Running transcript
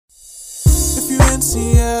in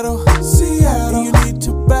Seattle, and you need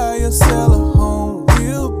to buy or sell a home,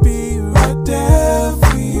 we'll be right there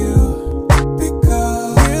for you.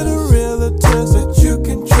 Because we're the realtors that you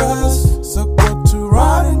can trust. So go to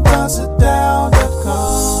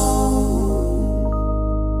ronanddonsitdown.com.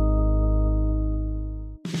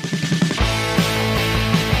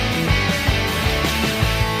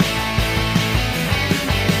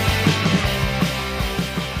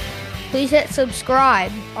 Please hit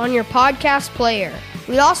subscribe on your podcast player.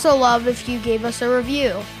 We'd also love if you gave us a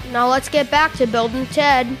review. Now let's get back to Bill and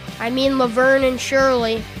Ted. I mean Laverne and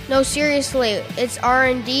Shirley. No, seriously, it's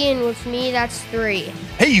R&D, and with me, that's 3.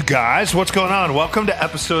 Hey, you guys, what's going on? Welcome to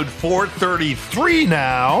episode 433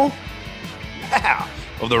 now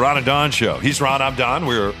of the Ron and Don Show. He's Ron, I'm Don.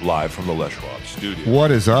 We're live from the Les Schwab studio.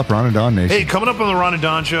 What is up, Ron and Don Nation? Hey, coming up on the Ron and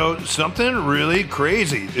Don Show, something really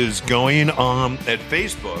crazy is going on at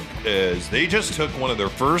Facebook as they just took one of their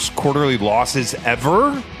first quarterly losses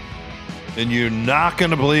ever. And you're not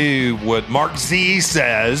going to believe what Mark Z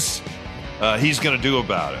says he's going to do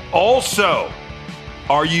about it. Also,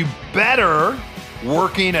 are you better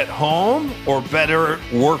working at home or better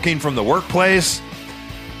working from the workplace?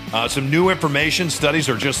 Some new information, studies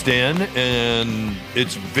are just in, and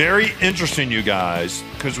it's very interesting, you guys,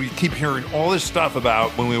 because we keep hearing all this stuff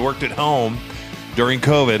about when we worked at home during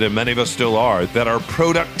COVID, and many of us still are, that our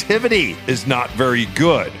productivity is not very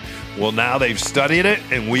good. Well, now they've studied it,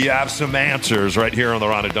 and we have some answers right here on the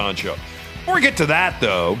Ron and Don Show. Before we get to that,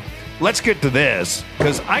 though, let's get to this,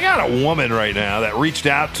 because I got a woman right now that reached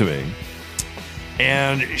out to me.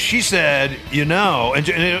 And she said, you know, and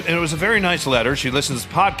it was a very nice letter. She listens to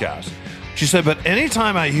this podcast. She said, but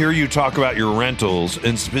anytime I hear you talk about your rentals,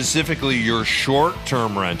 and specifically your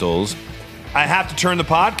short-term rentals, I have to turn the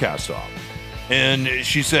podcast off. And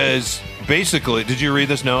she says, basically, did you read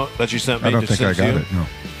this note that she sent me? I don't think I got it, no.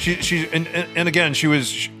 She and again, she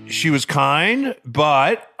was kind,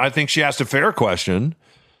 but I think she asked a fair question.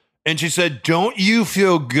 And she said, don't you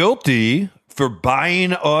feel guilty for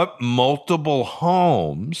buying up multiple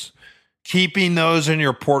homes, keeping those in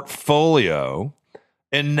your portfolio,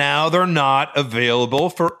 and now they're not available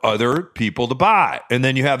for other people to buy? And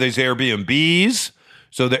then you have these Airbnbs.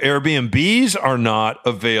 So the Airbnbs are not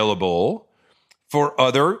available for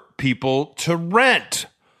other people to rent.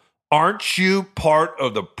 Aren't you part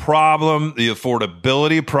of the problem, the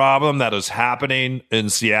affordability problem that is happening in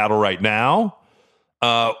Seattle right now?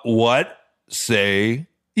 What say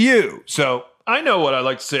you? So I know what I'd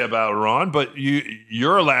like to say about Ron, but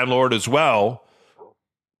you're a landlord as well.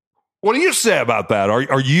 What do you say about that?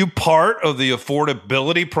 Are you part of the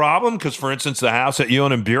affordability problem? Because, for instance, the house that you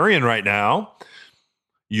own in Burien right now,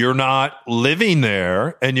 you're not living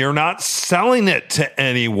there and you're not selling it to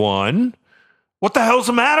anyone. What the hell's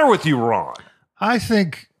the matter with you, Ron? I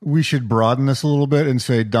think we should broaden this a little bit and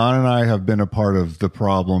say Don and I have been a part of the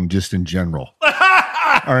problem just in general.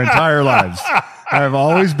 Our entire lives. I've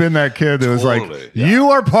always been that kid that was like,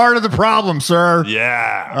 you are part of the problem, sir.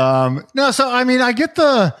 Yeah. No, so I mean,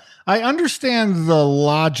 I understand the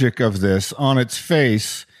logic of this. On its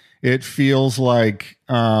face, it feels like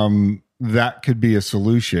that could be a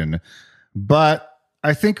solution. But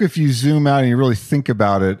I think if you zoom out and you really think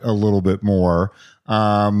about it a little bit more,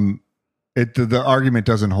 the argument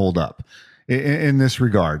doesn't hold up in this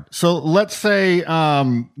regard. So let's say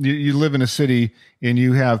you live in a city and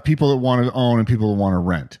you have people that want to own and people that want to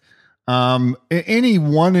rent. Any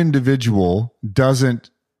one individual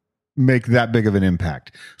doesn't make that big of an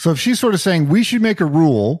impact. So if she's sort of saying we should make a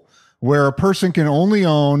rule where a person can only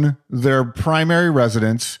own their primary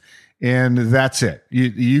residence and that's it.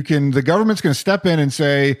 The government's going to step in and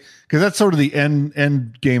say, because that's sort of the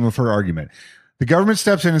end game of her argument. The government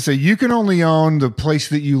steps in and say, you can only own the place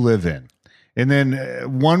that you live in. And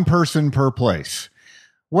then one person per place.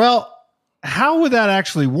 Well, how would that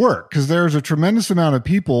actually work? Because there's a tremendous amount of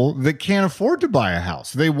people that can't afford to buy a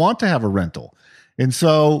house. They want to have a rental. And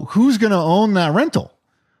so who's going to own that rental?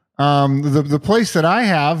 The place that I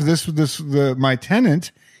have, my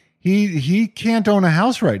tenant, he can't own a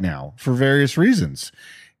house right now for various reasons.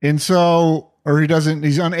 And so,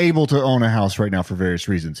 he's unable to own a house right now for various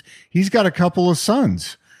reasons. He's got a couple of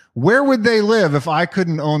sons. Where would they live if I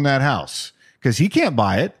couldn't own that house? Because he can't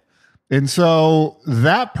buy it. And so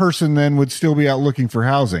that person then would still be out looking for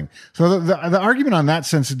housing. So the argument on that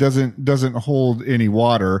sense doesn't hold any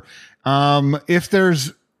water. I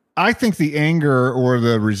think the anger or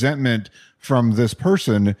the resentment from this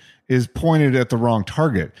person is pointed at the wrong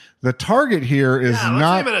target. The target here is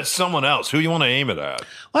let's aim it at someone else. Who you want to aim it at?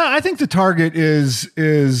 Well, I think the target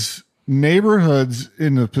is neighborhoods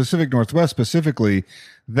in the Pacific Northwest specifically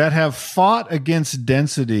that have fought against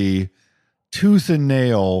density tooth and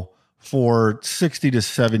nail for 60 to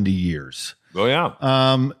 70 years. Oh,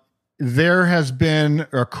 yeah. There has been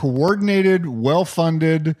a coordinated,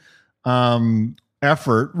 well-funded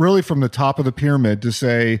effort, really from the top of the pyramid, to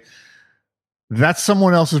say, that's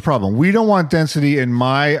someone else's problem. We don't want density in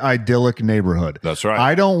my idyllic neighborhood. That's right.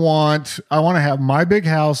 I want to have my big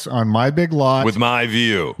house on my big lot. With my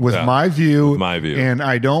view. With my view. With my view. And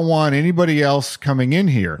I don't want anybody else coming in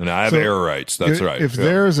here. And I have air rights. That's right. If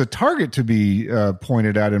there is a target to be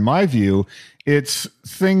pointed at, in my view, it's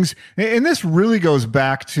things, and this really goes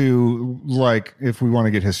back to, like, if we want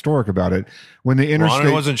to get historic about it, when the interstate...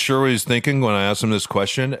 Ron wasn't sure what he was thinking when I asked him this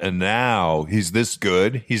question, and now he's this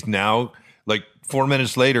good. He's now... Like 4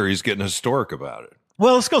 minutes later, he's getting historic about it.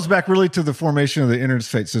 Well, this goes back really to the formation of the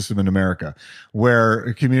interstate system in America,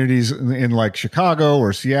 where communities in like Chicago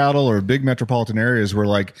or Seattle or big metropolitan areas were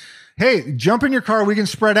like, hey, jump in your car. We can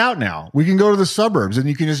spread out now. We can go to the suburbs and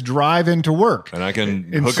you can just drive into work. And I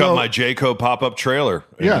can hook up my Jayco pop-up trailer.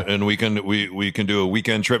 And we can do a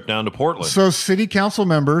weekend trip down to Portland. So city council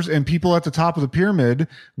members and people at the top of the pyramid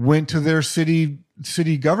went to their city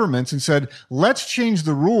governments and said, let's change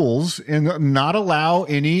the rules and not allow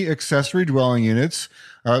any accessory dwelling units.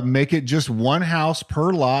 Make it just one house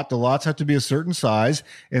per lot. The lots have to be a certain size,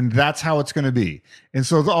 and that's how it's going to be. And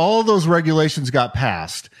so all of those regulations got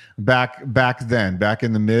passed back in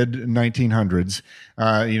the mid 1900s,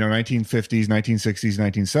 1950s, 1960s,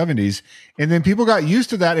 1970s. And then people got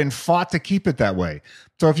used to that and fought to keep it that way.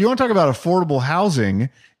 So if you want to talk about affordable housing,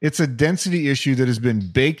 it's a density issue that has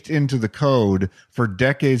been baked into the code for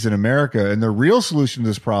decades in America. And the real solution to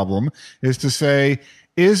this problem is to say,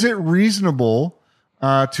 is it reasonable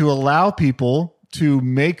to allow people to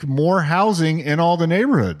make more housing in all the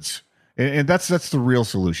neighborhoods? And that's the real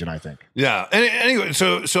solution, I think. Yeah. And anyway,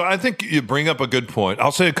 so I think you bring up a good point.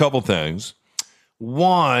 I'll say a couple things.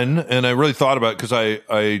 One, and I really thought about it because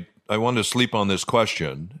I wanted to sleep on this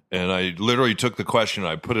question, and I literally took the question,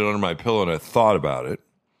 I put it under my pillow, and I thought about it,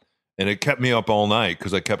 and it kept me up all night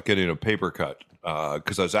because I kept getting a paper cut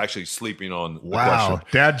because I was actually sleeping on the question.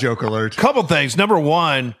 Dad joke alert. Couple things. Number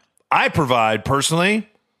one, I provide personally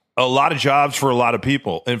a lot of jobs for a lot of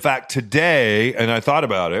people. In fact, today, and I thought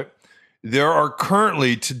about it, there are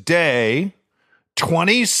currently today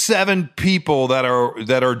 27 people that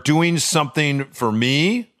are doing something for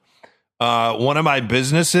me, one of my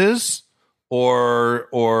businesses, or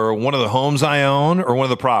one of the homes I own, or one of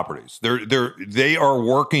the properties. They are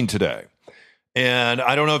working today. And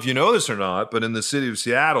I don't know if you know this or not, but in the city of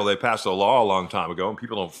Seattle, they passed a law a long time ago, and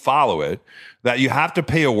people don't follow it, that you have to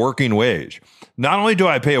pay a working wage. Not only do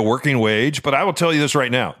I pay a working wage, but I will tell you this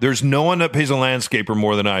right now. There's no one that pays a landscaper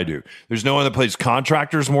more than I do. There's no one that pays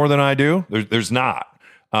contractors more than I do. There's not.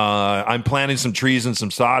 I'm planting some trees and some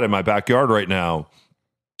sod in my backyard right now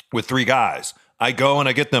with 3 guys. I go and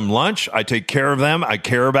I get them lunch. I take care of them. I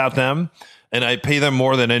care about them. And I pay them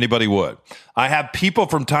more than anybody would. I have people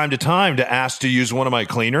from time to time to ask to use one of my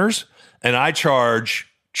cleaners, and I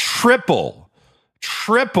charge triple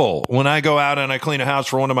when I go out and I clean a house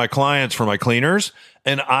for one of my clients for my cleaners.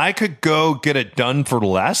 And I could go get it done for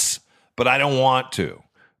less, but I don't want to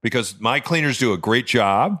because my cleaners do a great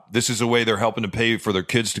job. This is a way they're helping to pay for their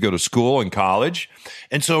kids to go to school and college.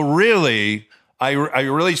 And so really, I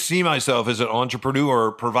really see myself as an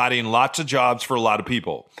entrepreneur providing lots of jobs for a lot of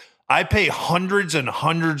people. I pay hundreds and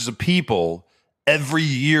hundreds of people every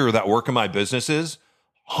year that work in my businesses.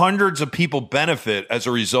 Hundreds of people benefit as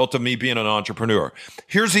a result of me being an entrepreneur.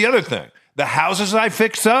 Here's the other thing. The houses I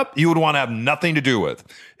fix up, you would want to have nothing to do with.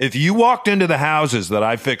 If you walked into the houses that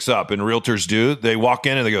I fix up, and realtors do, they walk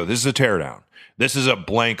in and they go, this is a teardown. This is a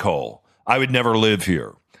blank hole. I would never live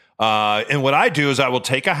here. And what I do is I will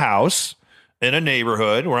take a house in a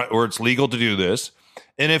neighborhood where it's legal to do this.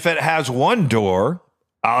 And if it has one door,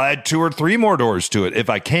 I'll add 2 or 3 more doors to it if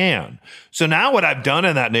I can. So now what I've done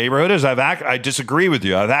in that neighborhood is I disagree with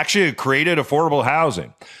you. I've actually created affordable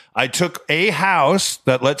housing. I took a house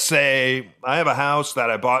that, let's say, I have a house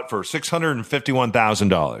that I bought for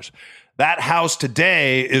 $651,000. That house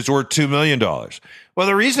today is worth $2 million. Well,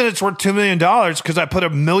 the reason it's worth $2 million is because I put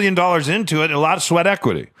 $1 million into it and a lot of sweat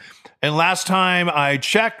equity. And last time I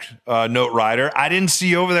checked Note Rider, I didn't see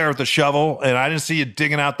you over there with the shovel, and I didn't see you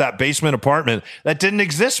digging out that basement apartment that didn't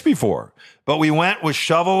exist before. But we went with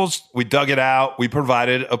shovels. We dug it out. We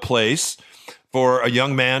provided a place for a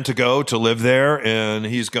young man to go to live there, and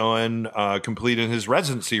he's going completing his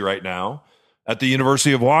residency right now at the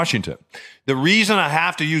University of Washington. The reason I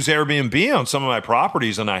have to use Airbnb on some of my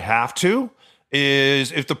properties, and I have to,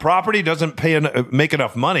 is if the property doesn't make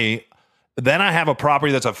enough money, Then I have a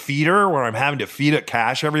property that's a feeder where I'm having to feed it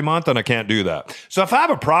cash every month, and I can't do that. So if I have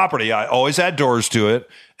a property, I always add doors to it.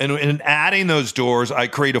 And in adding those doors, I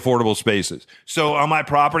create affordable spaces. So on my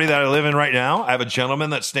property that I live in right now, I have a gentleman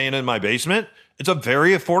that's staying in my basement. It's a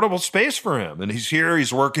very affordable space for him. And he's here,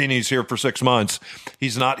 he's working, he's here for 6 months.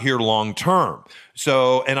 He's not here long term.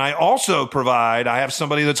 So, and I also provide, I have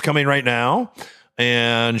somebody that's coming right now,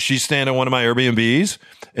 and she's staying at one of my Airbnbs,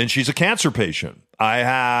 and she's a cancer patient.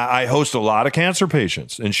 I host a lot of cancer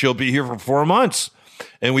patients, and she'll be here for 4 months.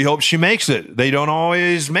 And we hope she makes it. They don't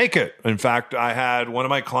always make it. In fact, I had one of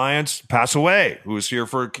my clients pass away who was here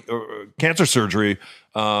for cancer surgery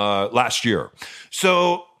last year.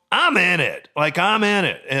 So I'm in it. Like, I'm in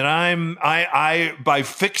it. And I by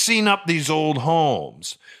fixing up these old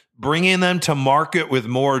homes, bringing them to market with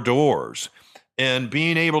more doors, and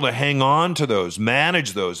being able to hang on to those,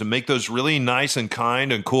 manage those, and make those really nice and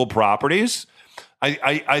kind and cool properties,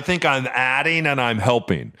 I think I'm adding and I'm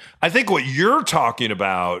helping. I think what you're talking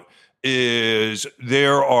about is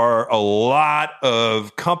there are a lot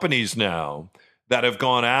of companies now that have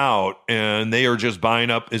gone out and they are just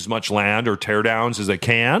buying up as much land or tear downs as they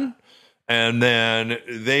can. And then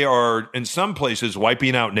they are, in some places,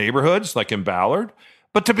 wiping out neighborhoods like in Ballard.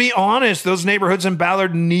 But to be honest, those neighborhoods in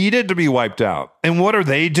Ballard needed to be wiped out. And what are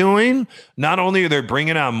they doing? Not only are they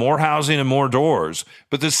bringing out more housing and more doors,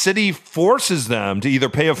 but the city forces them to either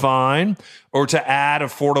pay a fine or to add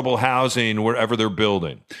affordable housing wherever they're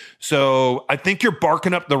building. So I think you're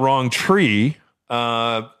barking up the wrong tree.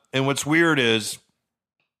 And what's weird is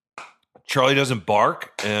Charlie doesn't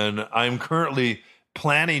bark, and I'm currently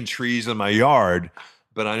planting trees in my yard,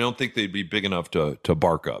 but I don't think they'd be big enough to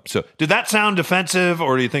bark up. So did that sound defensive,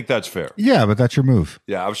 or do you think that's fair? Yeah, but that's your move.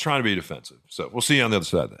 Yeah, I was trying to be defensive. So we'll see you on the other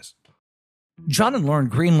side of this. John and Lauren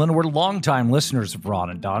Greenland were longtime listeners of Ron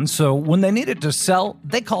and Don, so when they needed to sell,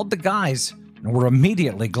 they called the guys, and were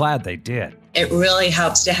immediately glad they did. It really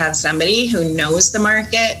helps to have somebody who knows the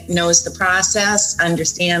market, knows the process,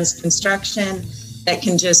 understands construction, that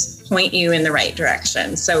can just point you in the right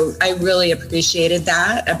direction. So I really appreciated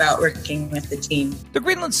that about working with the team. The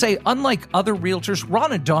Greenlands say, unlike other realtors,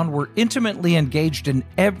 Ron and Don were intimately engaged in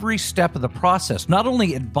every step of the process, not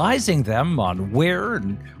only advising them on where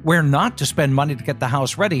and where not to spend money to get the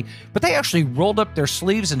house ready, but they actually rolled up their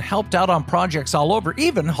sleeves and helped out on projects all over,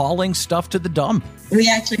 even hauling stuff to the dump. We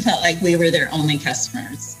actually felt like we were their only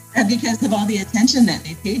customers because of all the attention that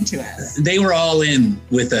they paid to us. They were all in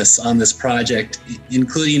with us on this project,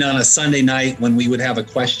 including on a Sunday night when we would have a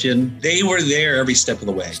question. They were there every step of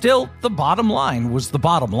the way. Still, the bottom line was the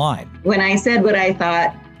bottom line. When I said what I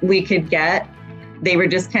thought we could get, they were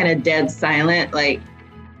just kind of dead silent, like,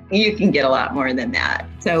 you can get a lot more than that.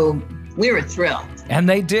 So we were thrilled. And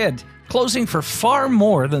they did, closing for far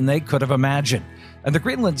more than they could have imagined. And the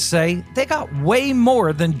Greenlands say they got way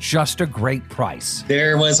more than just a great price.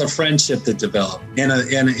 There was a friendship that developed and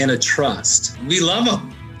a trust. We love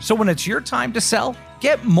them. So when it's your time to sell,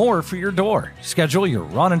 get more for your door. Schedule your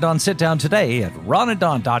Ron and Don sit down today at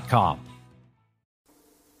ronanddon.com.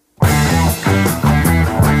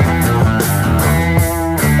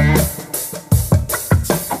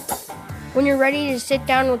 When you're ready to sit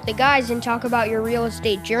down with the guys and talk about your real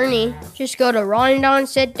estate journey, just go to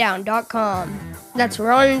ronanddonsitdown.com. That's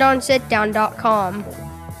ronanddonsitdown.com.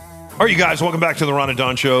 All right, you guys, welcome back to the Ron and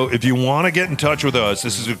Don Show. If you want to get in touch with us,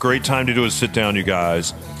 this is a great time to do a sit down, you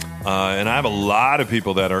guys. And I have a lot of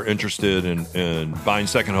people that are interested in buying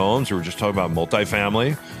second homes. We were just talking about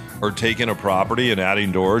multifamily or taking a property and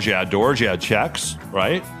adding doors. You add doors, you add checks,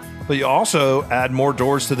 right? But you also add more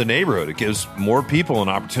doors to the neighborhood. It gives more people an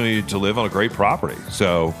opportunity to live on a great property.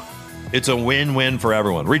 So it's a win-win for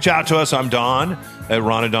everyone. Reach out to us. I'm Don at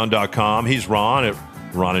ronanddon.com. He's Ron at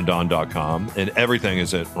ronanddon.com. And everything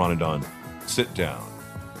is at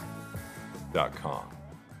ronanddonsitdown.com.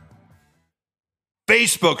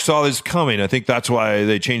 Facebook saw this coming. I think that's why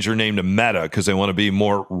they changed their name to Meta, because they want to be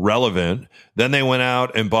more relevant. Then they went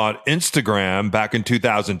out and bought Instagram back in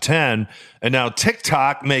 2010. And now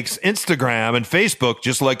TikTok makes Instagram and Facebook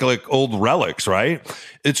just like old relics, right?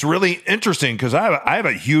 It's really interesting because I have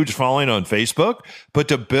a huge following on Facebook, but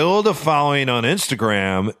to build a following on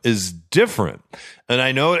Instagram is different. And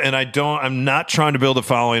I know, and I'm not trying to build a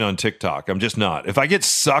following on TikTok. I'm just not. If I get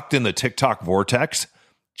sucked in the TikTok vortex,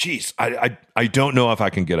 geez, I don't know if I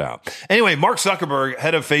can get out. Anyway, Mark Zuckerberg,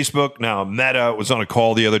 head of Facebook, now Meta, was on a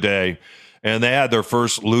call the other day, and they had their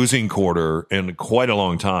first losing quarter in quite a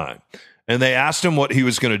long time. And they asked him what he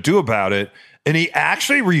was going to do about it, and he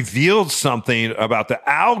actually revealed something about the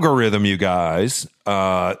algorithm, you guys,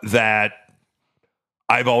 that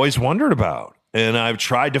I've always wondered about. And I've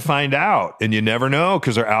tried to find out, and you never know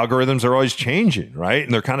because their algorithms are always changing, right?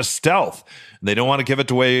 And they're kind of stealth. They don't want to give it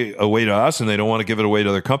away to us, and they don't want to give it away to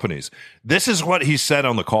other companies. This is what he said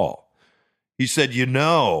on the call. He said,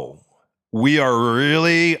 we are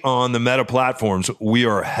really on the Meta platforms. We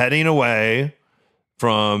are heading away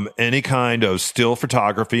from any kind of still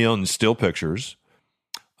photography and still pictures.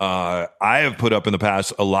 I have put up in the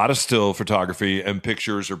past a lot of still photography and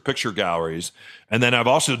pictures or picture galleries. And then I've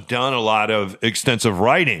also done a lot of extensive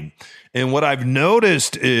writing. And what I've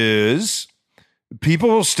noticed is people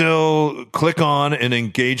will still click on and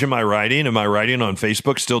engage in my writing, and my writing on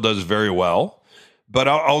Facebook still does very well. But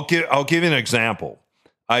I'll give you an example.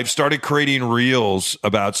 I've started creating reels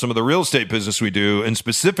about some of the real estate business we do, and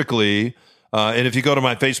specifically, and if you go to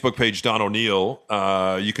my Facebook page, Don O'Neill,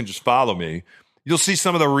 you can just follow me. You'll see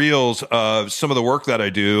some of the reels of some of the work that I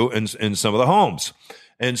do in some of the homes.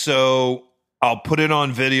 And so I'll put it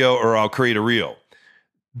on video or I'll create a reel.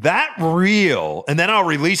 That reel, and then I'll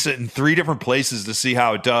release it in 3 different places to see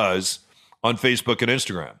how it does on Facebook and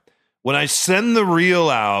Instagram. When I send the reel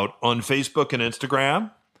out on Facebook and Instagram,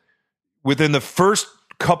 within the first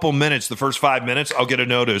couple minutes, the first 5 minutes, I'll get a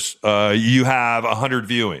notice, you have 100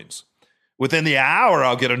 viewings. Within the hour,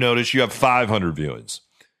 I'll get a notice, you have 500 viewings.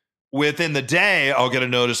 Within the day, I'll get a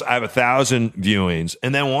notice, I have 1,000 viewings.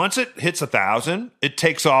 And then once it hits 1,000, it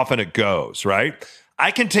takes off and it goes, right? I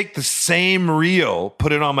can take the same reel,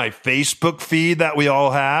 put it on my Facebook feed that we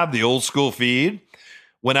all have, the old school feed.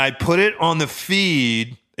 When I put it on the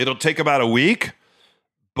feed, it'll take about a week,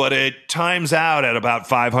 but it times out at about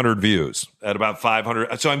 500 views,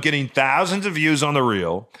 So I'm getting thousands of views on the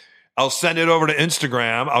reel. I'll send it over to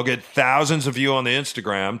Instagram. I'll get thousands of views on the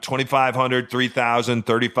Instagram, 2,500, 3,000,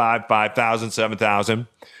 35, 5,000, 7,000.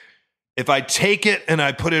 If I take it and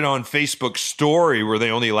I put it on Facebook story where they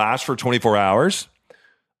only last for 24 hours,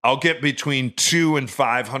 I'll get between 200 and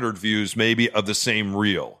 500 views maybe of the same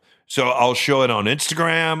reel. So I'll show it on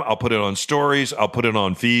Instagram. I'll put it on stories. I'll put it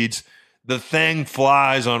on feeds. The thing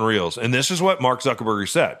flies on reels. And this is what Mark Zuckerberg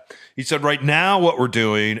said. He said, right now what we're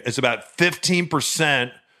doing is about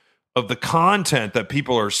 15% of the content that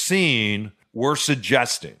people are seeing, we're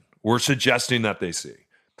suggesting that they see.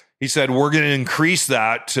 He said, we're going to increase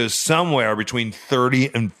that to somewhere between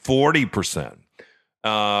 30 and 40%.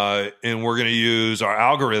 And we're going to use our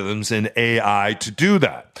algorithms and AI to do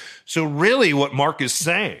that. So really what Mark is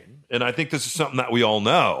saying, and I think this is something that we all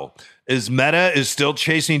know, is Meta is still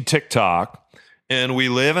chasing TikTok, and we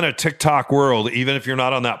live in a TikTok world, even if you're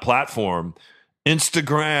not on that platform.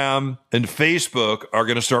 Instagram and Facebook are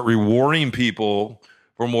going to start rewarding people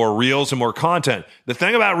for more reels and more content. The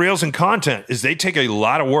thing about reels and content is they take a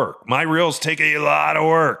lot of work. My reels take a lot of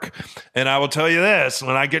work. And I will tell you this,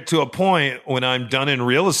 when I get to a point when I'm done in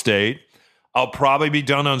real estate, I'll probably be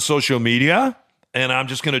done on social media, and I'm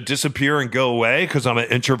just going to disappear and go away because I'm an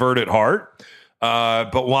introvert at heart.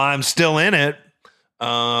 But while I'm still in it,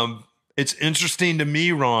 it's interesting to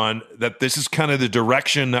me, Ron, that this is kind of the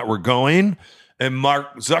direction that we're going. And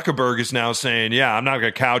Mark Zuckerberg is now saying, yeah, I'm not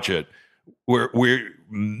going to couch it.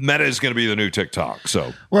 Meta is going to be the new TikTok.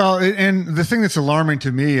 So, well, and the thing that's alarming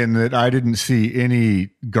to me, and that I didn't see any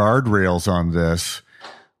guardrails on this,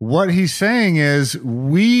 what he's saying is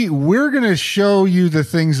we're going to show you the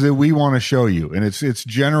things that we want to show you, and it's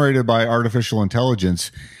generated by artificial intelligence.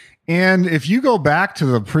 And if you go back to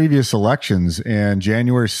the previous elections and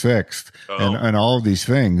January 6th and all of these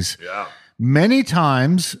things, many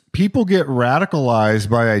times people get radicalized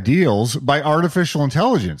by ideals by artificial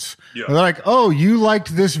intelligence. Yeah. They're like, oh, you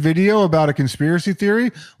liked this video about a conspiracy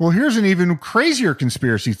theory? Well, here's an even crazier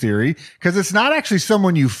conspiracy theory, because it's not actually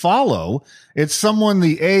someone you follow. It's someone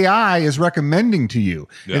the AI is recommending to you.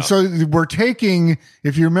 Yeah. And so we're taking,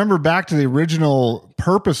 if you remember back to the original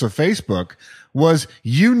purpose of Facebook, was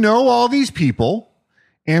all these people,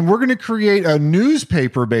 and we're going to create a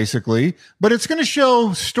newspaper basically, but it's going to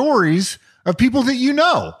show stories of people that you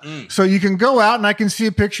know. So you can go out and I can see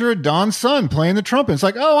a picture of Don's son playing the trumpet. It's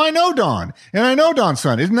like, oh, I know Don, and I know Don's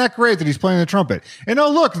son. Isn't that great that he's playing the trumpet? And oh,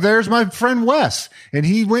 look, there's my friend Wes, and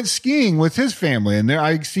he went skiing with his family, and there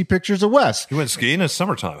I see pictures of Wes. He went skiing in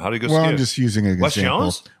summertime. How did he go skiing? Well, I'm just using an Wes example.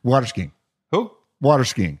 Jones? Water skiing. Who? Water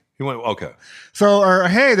skiing. He went, okay. So, or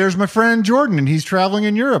hey, there's my friend Jordan, and he's traveling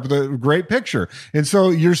in Europe. The great picture. And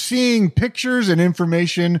so you're seeing pictures and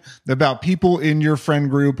information about people in your friend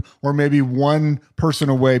group, or maybe one person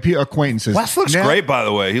away, acquaintances. Wes looks great, by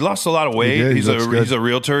the way. He lost a lot of weight. He's a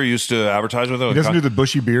realtor. He used to advertise with him. He doesn't do the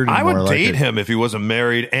bushy beard anymore. I would date him if he wasn't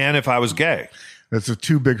married and if I was gay. That's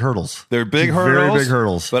two big hurdles. They're big hurdles. Very big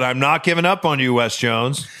hurdles. But I'm not giving up on you, Wes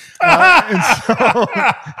Jones. And so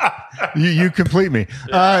you complete me.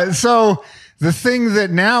 Yeah. So the thing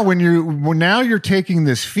that now now you're taking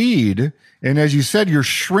this feed, and as you said, you're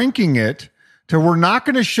shrinking it to we're not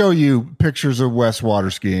going to show you pictures of West water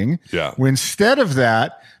skiing. Yeah. Instead of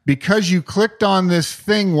that, because you clicked on this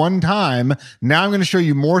thing one time, now I'm going to show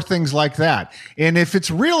you more things like that. And if it's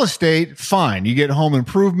real estate, fine. You get home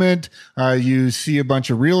improvement. You see a bunch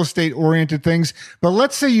of real estate oriented things. But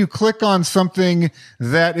let's say you click on something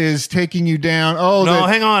that is taking you down.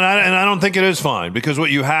 Hang on. I don't think it is fine, because what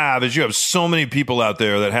you have is you have so many people out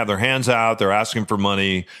there that have their hands out. They're asking for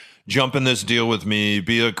money. Jump in this deal with me.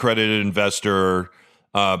 Be a accredited investor.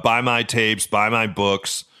 Buy my tapes. Buy my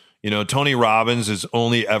books. You know, Tony Robbins has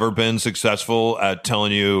only ever been successful at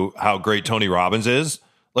telling you how great Tony Robbins is.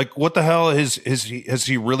 Like, what the hell has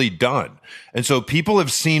he really done? And so people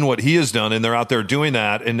have seen what he has done, and they're out there doing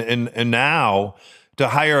that. And now to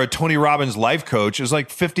hire a Tony Robbins life coach is like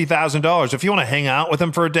 $50,000. If you want to hang out with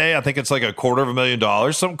him for a day, I think it's like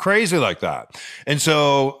 $250,000, something crazy like that. And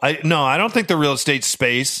so I don't think the real estate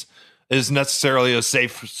space is necessarily a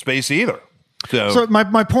safe space either. So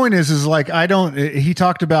my point is like, he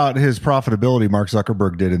talked about his profitability. Mark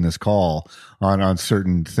Zuckerberg did in this call on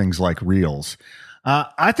certain things like Reels.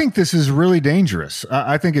 I think this is really dangerous.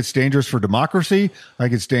 I think it's dangerous for democracy. I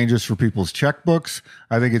think it's dangerous for people's checkbooks.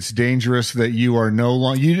 I think it's dangerous that you are no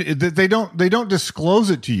longer, they don't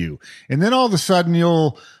disclose it to you. And then all of a sudden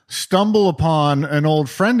you'll stumble upon an old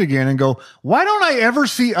friend again and go, why don't I ever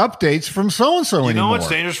see updates from so-and-so anymore? You know what's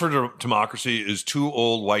dangerous for democracy is two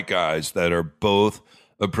old white guys that are both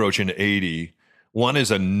approaching 80. One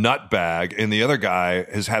is a nutbag, and the other guy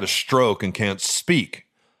has had a stroke and can't speak.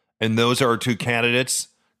 And those are our two candidates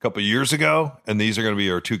a couple of years ago, and these are going to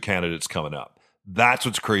be our two candidates coming up. That's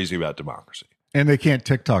what's crazy about democracy. And they can't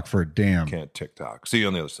TikTok for a damn. Can't TikTok. See you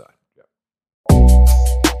on the other side. Yeah.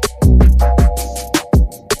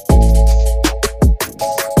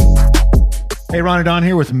 Hey, Ron and Don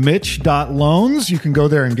here with Mitch.loans. You can go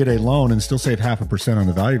there and get a loan and still save 0.5% on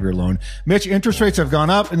the value of your loan. Mitch, interest rates have gone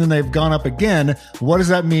up and then they've gone up again. What does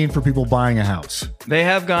that mean for people buying a house? They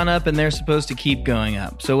have gone up and they're supposed to keep going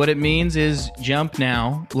up. So what it means is jump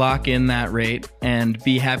now, lock in that rate, and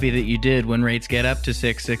be happy that you did when rates get up to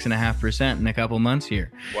 6.5% in a couple months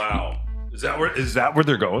here. Wow. Is that where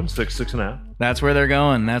they're going? 6.5? That's where they're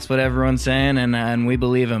going. That's what everyone's saying, and we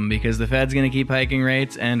believe them because the Fed's going to keep hiking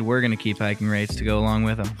rates, and we're going to keep hiking rates to go along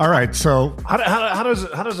with them. All right. So how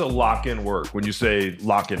does a lock in work? When you say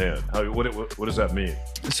lock it in, what does that mean?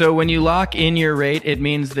 So when you lock in your rate, it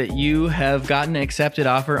means that you have gotten an accepted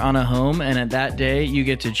offer on a home, and at that day you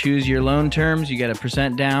get to choose your loan terms. You get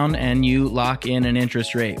 1% down, and you lock in an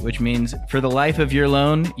interest rate, which means for the life of your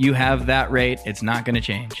loan, you have that rate. It's not going to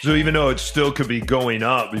change. So even though it still could be going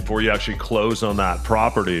up before you actually close on that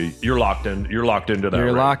property, you're locked into that.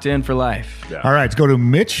 You're locked in for life. Yeah. All right, go to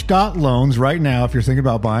Mitch.loans right now if you're thinking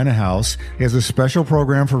about buying a house. He has a special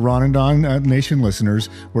program for Ron and Don Nation listeners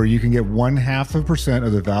where you can get 0.5%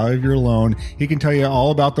 of the value of your loan. He can tell you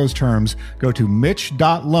all about those terms. Go to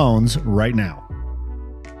Mitch.loans right now.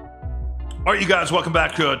 All right, you guys, welcome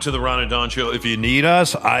back to the Ron and Don Show. If you need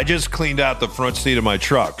us, I just cleaned out the front seat of my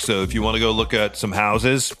truck. So if you want to go look at some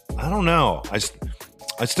houses, I don't know.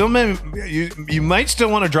 I still you might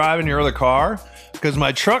still want to drive in your other car because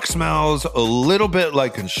my truck smells a little bit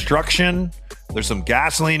like construction. There's some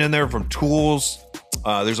gasoline in there from tools.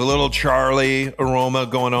 There's a little Charlie aroma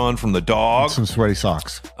going on from the dog. Some sweaty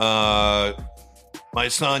socks. My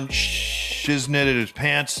son shiznitted his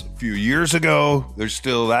pants a few years ago. There's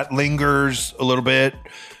still that lingers a little bit.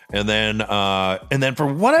 And then for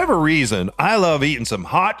whatever reason, I love eating some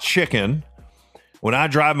hot chicken when I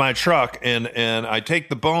drive my truck, and I take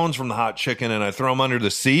the bones from the hot chicken and I throw them under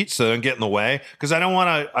the seat so they don't get in the way, because I don't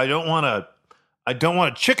want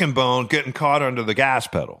a chicken bone getting caught under the gas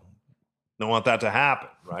pedal. Don't want that to happen,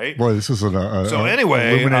 right? Boy, this is illuminating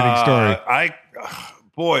story.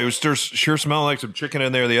 Boy, it was sure smelling like some chicken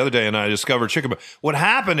in there the other day, and I discovered chicken. What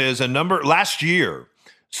happened is last year,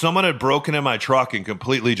 someone had broken in my truck and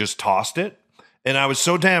completely just tossed it. And I was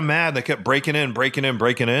so damn mad, they kept breaking in.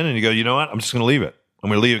 And you go, you know what? I'm just going to leave it. I'm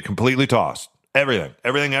going to leave it completely tossed. Everything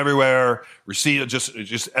everywhere, receipt,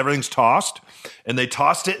 just everything's tossed. And they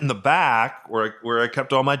tossed it in the back where I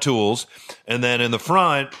kept all my tools. And then in the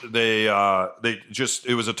front,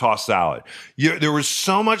 it was a tossed salad. There was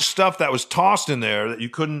so much stuff that was tossed in there that you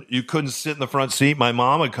couldn't sit in the front seat. My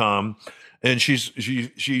mom would come, and she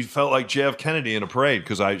felt like JF Kennedy in a parade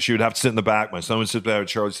because she would have to sit in the back. My son would sit there,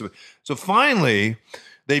 Charlie. So finally,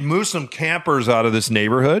 they moved some campers out of this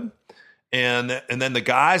neighborhood, and then the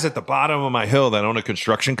guys at the bottom of my hill that own a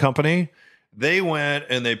construction company, They went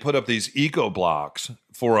and they put up these eco blocks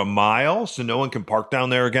for a mile, so no one can park down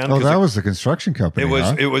there again. Oh, that was the construction company.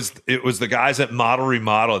 It was the guys at Model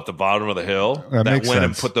Remodel at the bottom of the hill That that makes went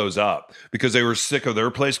and sense. put those up because they were sick of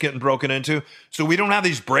their place getting broken into. So we don't have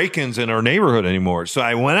these break-ins in our neighborhood anymore. So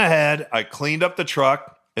I went ahead, I cleaned up the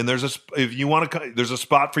truck, and there's a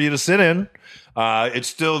spot for you to sit in. It's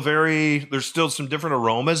still there's still some different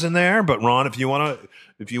aromas in there. But Ron, if you want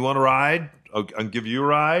to ride, I'll give you a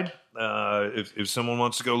ride. If someone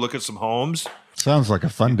wants to go look at some homes, Sounds like a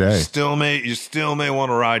fun day. you still may want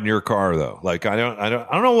to ride in your car though. Like I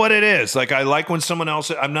don't know what it is. Like I like when someone else.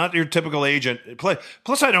 I'm not your typical agent.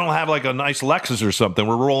 Plus I don't have like a nice Lexus or something.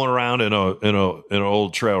 We're rolling around in an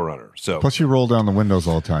old Trail Runner. So Plus, you roll down the windows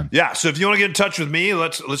all the time. yeah. So if you want to get in touch with me,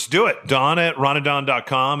 let's do it. Don at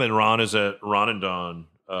ronandon.com and Ron is at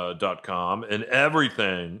ronandon.com and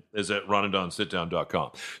everything is at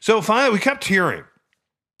ronandonsitdown.com. So finally, we kept hearing,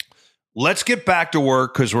 let's get back to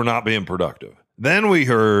work because we're not being productive. Then we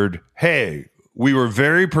heard, hey, we were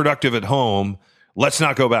very productive at home. Let's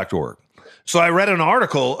not go back to work. So I read an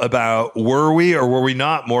article about were we or were we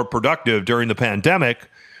not more productive during the pandemic,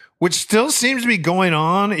 which still seems to be going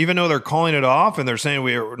on, even though they're calling it off and they're saying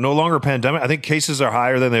we are no longer pandemic. I think cases are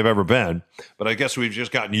higher than they've ever been, but I guess we've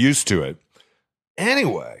just gotten used to it.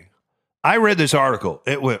 Anyway, I read this article.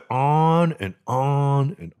 It went on and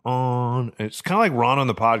on and on. It's kind of like Ron on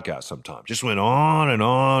the podcast sometimes. Just went on and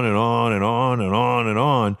on and on and on and on and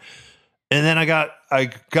on. And then I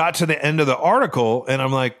got to the end of the article and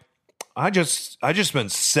I'm like, I just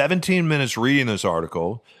spent 17 minutes reading this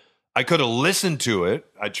article. I could have listened to it.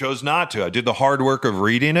 I chose not to. I did the hard work of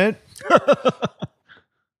reading it.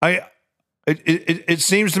 It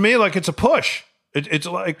seems to me like it's a push. It's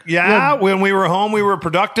like, when we were home, we were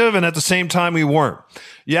productive, and at the same time, we weren't.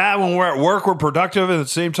 Yeah, when we're at work, we're productive, and at the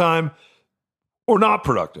same time, we're not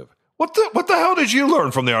productive. What the hell did you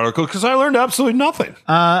learn from the article? Because I learned absolutely nothing.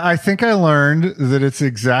 I think I learned that it's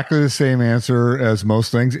exactly the same answer as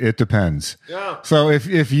most things. It depends. Yeah. So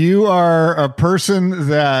if you are a person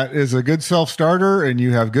that is a good self-starter and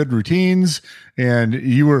you have good routines and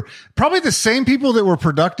you were probably the same people that were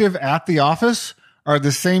productive at the office are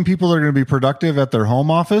the same people that are going to be productive at their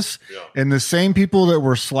home office. Yeah. And the same people that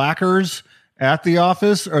were slackers at the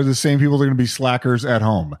office are the same people that are going to be slackers at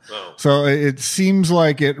home. Oh. So it seems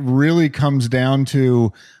like it really comes down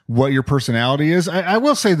to what your personality is. I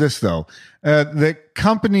will say this though, that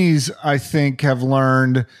companies, I think, have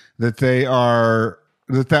learned that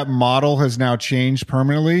that model has now changed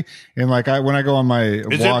permanently. And like when I go on my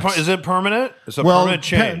walks, Is it permanent? It's a permanent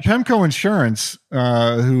change. Pemco Insurance,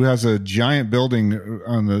 who has a giant building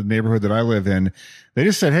on the neighborhood that I live in, they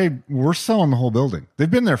just said, hey, we're selling the whole building. They've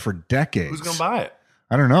been there for decades. Who's going to buy it?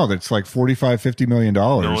 I don't know. That's like $45-50 million.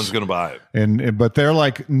 No one's going to buy it. But they're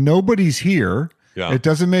like, nobody's here. Yeah. It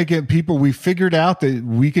doesn't make it people. We figured out that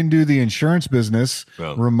we can do the insurance business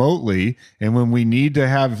remotely. And when we need to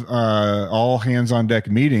have all hands on deck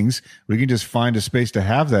meetings, we can just find a space to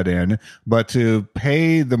have that in. But to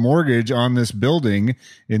pay the mortgage on this building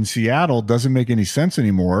in Seattle doesn't make any sense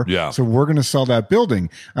anymore. Yeah. So we're going to sell that building.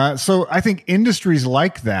 So I think industries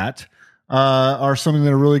like that are something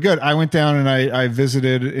that are really good. I went down and I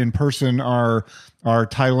visited in person our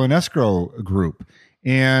title and escrow group.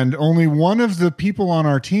 And only one of the people on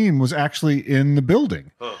our team was actually in the building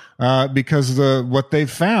because what they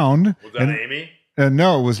found. Was that Amy?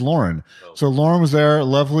 No, it was Lauren. Oh. So Lauren was there.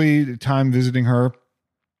 Lovely time visiting her.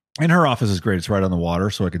 And her office is great. It's right on the water,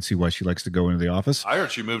 so I can see why she likes to go into the office. I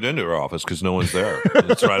heard she moved into her office because no one's there.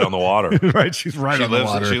 It's right on the water. Right, she's right on the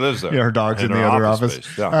water. She lives there. Yeah, her dog's in her the other office.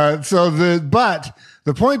 space. Yeah. But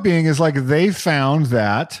the point being is like they found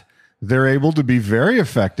that they're able to be very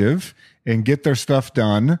effective and get their stuff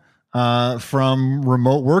done from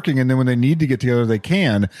remote working. And then when they need to get together, they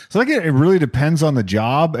can. So I think it really depends on the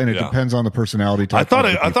job and it depends on the personality type.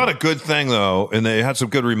 I thought a good thing though, and they had some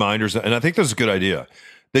good reminders, and I think this is a good idea.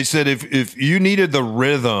 They said if you needed the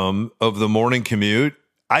rhythm of the morning commute,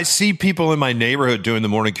 I see people in my neighborhood doing the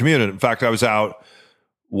morning commute. And in fact, I was out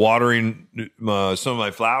watering some of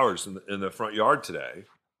my flowers in the front yard today.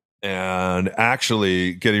 And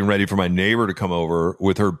actually getting ready for my neighbor to come over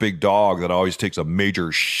with her big dog that always takes a major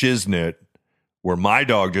shiznit, where my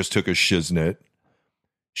dog just took a shiznit.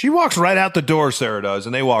 She walks right out the door, Sarah does,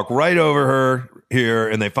 and they walk right over her here,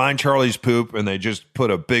 and they find Charlie's poop, and they just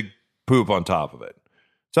put a big poop on top of it.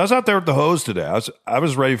 So I was out there with the hose today. I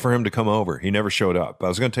was ready for him to come over. He never showed up. I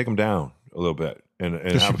was going to take him down a little bit. And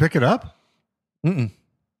Did she pick it up? Mm-mm.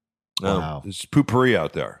 No, Wow. It's poopery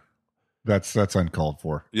out there. That's uncalled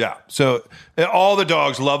for. Yeah. So all the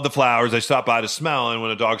dogs love the flowers. They stop by to smell. And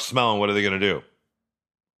when a dog's smelling, what are they going to do?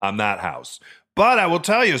 I'm that house. But I will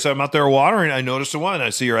tell you, so I'm out there watering. I noticed the one. I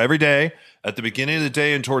see her every day at the beginning of the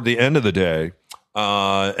day and toward the end of the day.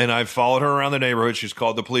 And I've followed her around the neighborhood. She's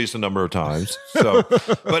called the police a number of times. So,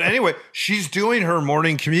 but anyway, she's doing her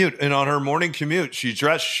morning commute, and on her morning commute, she's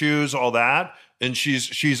dressed, shoes, all that, and she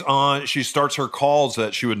starts her calls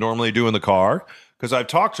that she would normally do in the car. Because I've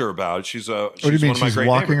talked to her about it. She's what do you mean? One of my she's great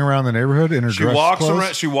walking neighbors. around the neighborhood in her She dress walks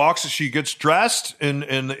clothes? around. She gets dressed in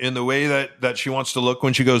the way that she wants to look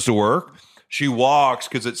when she goes to work. She walks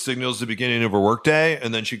because it signals the beginning of her workday,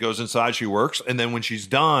 and then she goes inside. She works, and then when she's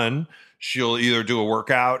done, she'll either do a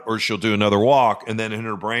workout or she'll do another walk. And then in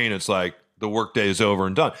her brain, it's like the workday is over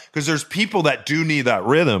and done. Because there's people that do need that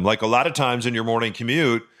rhythm. Like a lot of times in your morning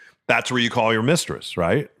commute, that's where you call your mistress,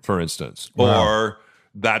 right? For instance, Wow. or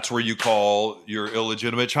that's where you call your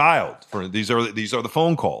illegitimate child. These are the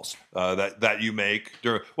phone calls that you make.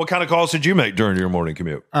 What kind of calls did you make during your morning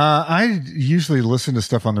commute? I usually listen to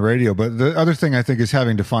stuff on the radio, but the other thing I think is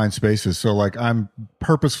having defined spaces. So like I'm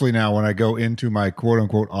purposefully now when I go into my quote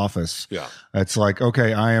unquote office, Yeah. it's like,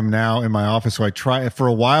 okay, I am now in my office. So I try for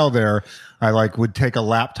a while there. I like would take a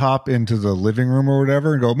laptop into the living room or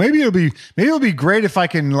whatever and go, maybe it'll be great if I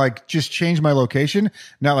can like just change my location.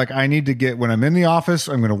 Now, like I need to get, when I'm in the office,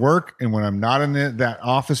 I'm going to work. And when I'm not in that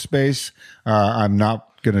office space, I'm not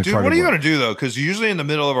going to Dude, try what to are you work. going to do, though? Because usually in the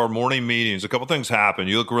middle of our morning meetings, a couple things happen.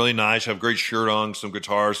 You look really nice. You have a great shirt on, some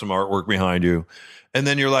guitar, some artwork behind you. And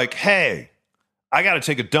then you're like, hey, I got to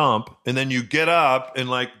take a dump. And then you get up and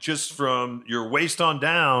like just from your waist on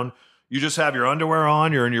down, you just have your underwear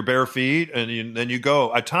on, you're in your bare feet, and then you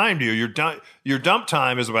go. I timed you. Your dump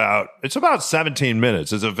time is about 17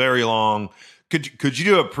 minutes. It's a very long. Could you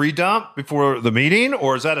do a pre-dump before the meeting,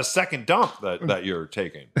 or is that a second dump that you're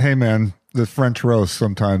taking? Hey man, the French roast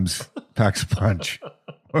sometimes packs a punch.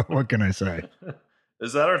 What can I say?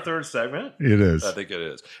 Is that our third segment? It is. I think it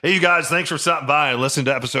is. Hey, you guys, thanks for stopping by and listening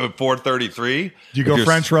to episode 433. Do you go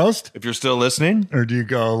French roast? If you're still listening. Or do you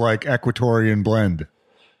go like Equatorian blend?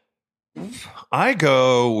 I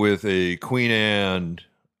go with a Queen Anne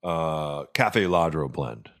Cafe Ladro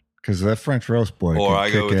blend. Because that French roast boy Or can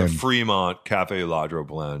I go kick with in. the Fremont Cafe Ladro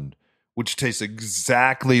blend, which tastes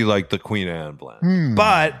exactly like the Queen Anne blend.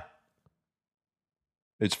 But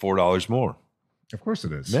it's $4 more. Of course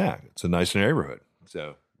it is. Yeah, it's a nice neighborhood.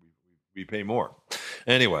 So we pay more.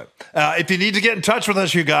 Anyway, if you need to get in touch with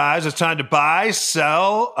us, you guys, it's time to buy,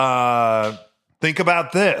 sell. Think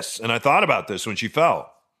about this. And I thought about this when she fell.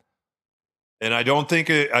 And I don't think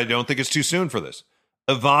it's too soon for this.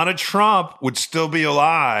 Ivana Trump would still be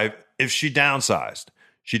alive if she downsized.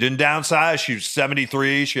 She didn't downsize. She was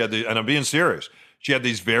 73. She had and I'm being serious. She had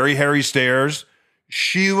these very hairy stairs.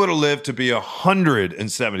 She would have lived to be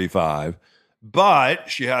 175, but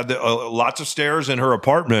she had lots of stairs in her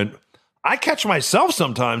apartment. I catch myself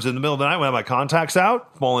sometimes in the middle of the night when I have my contacts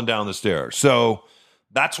out, falling down the stairs. So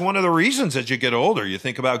that's one of the reasons as you get older, you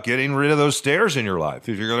think about getting rid of those stairs in your life.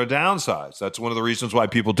 If you're going to downsize, that's one of the reasons why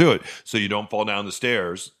people do it. So you don't fall down the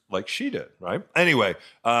stairs like she did, right? Anyway,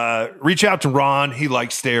 reach out to Ron. He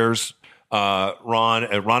likes stairs. Ron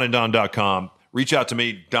at ronandon.com. Reach out to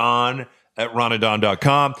me, Don at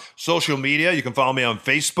ronandon.com. Social media, you can follow me on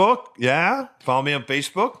Facebook. Yeah, follow me on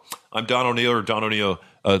Facebook. I'm Don O'Neill or Don O'Neill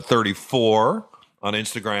 34 on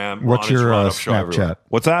Instagram. What's Ron, your Ron Up Show everywhere. Snapchat?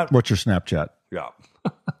 What's that? What's your Snapchat? Yeah.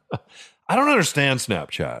 I don't understand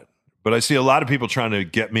Snapchat, but I see a lot of people trying to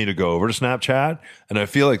get me to go over to Snapchat, and I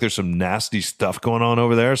feel like there's some nasty stuff going on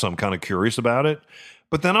over there, so I'm kind of curious about it.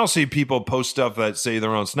 But then I'll see people post stuff that say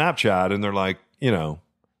they're on Snapchat, and they're like,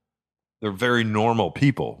 they're very normal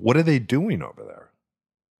people. What are they doing over there?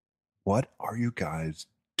 What are you guys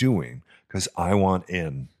doing? Because I want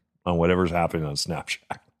in on whatever's happening on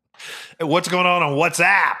Snapchat. And what's going on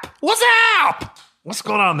WhatsApp? What's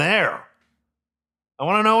going on there? I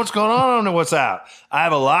want to know what's going on WhatsApp. I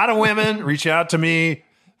have a lot of women reach out to me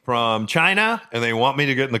from China, and they want me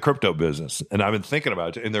to get in the crypto business. And I've been thinking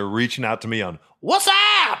about it, and they're reaching out to me on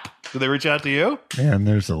WhatsApp. Do they reach out to you? Man,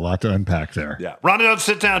 there's a lot to unpack there. Yeah.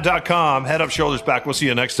 RonAndDonSitDown.com. Head up, shoulders back. We'll see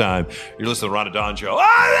you next time. You're listening to the Ron and Don Show.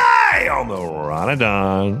 Hey, on the Ron and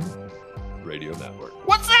Don Radio Network.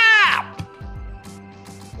 What's up?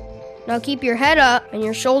 Now keep your head up and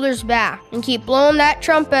your shoulders back and keep blowing that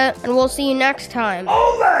trumpet, and we'll see you next time.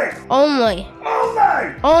 Only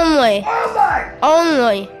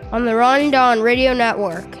on the Ron and Don Radio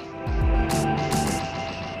Network.